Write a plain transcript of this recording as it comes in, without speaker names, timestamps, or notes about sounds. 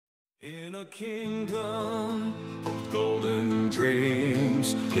In a kingdom of golden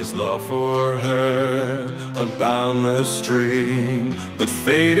dreams, his love for her a boundless stream. But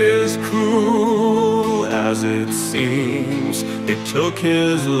fate is cruel as it seems. It took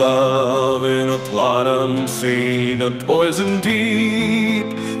his love in a plot unseen, a poison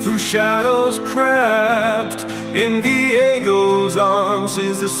deep through shadows crept. In Diego's arms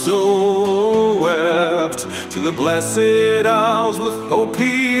his soul wept. To the blessed isles with hope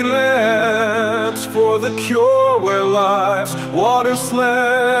he leapt, for the cure where life's water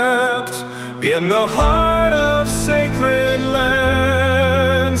slept. In the heart of sacred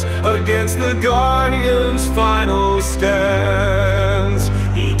lands, against the guardian's final stands.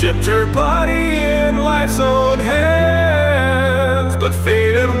 He dipped her body in life's own hands, but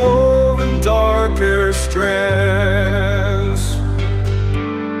fate had woven darker strands.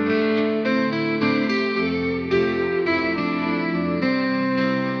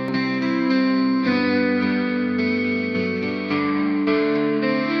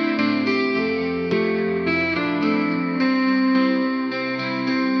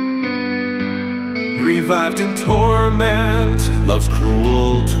 Revived in torment, love's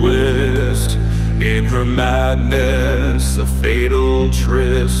cruel twist. In her madness, a fatal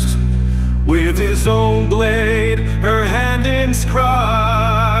tryst. With his own blade, her hand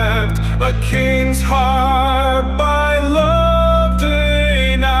inscribed, a king's heart by love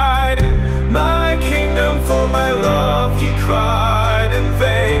denied. My kingdom for my love, he cried in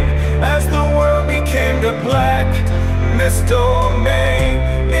vain, as the world became the blackness domain.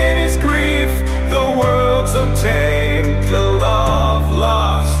 In his grief, the world's obtained, the love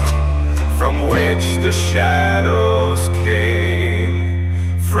lost, from which the shadows came.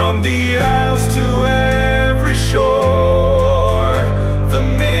 From the isles to every shore, the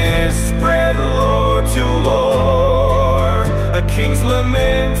mist spread lore to lore, a king's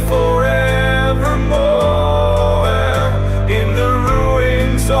lament forevermore, in the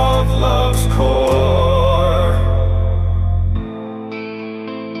ruins of love's core.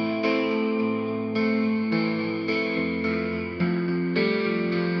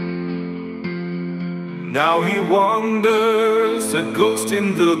 Now he wanders, a ghost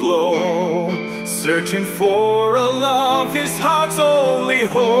in the glow, searching for a love, his heart's only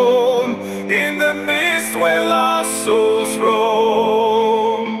home. In the mist where lost souls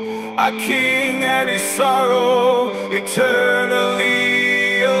roam, a king and his sorrow eternally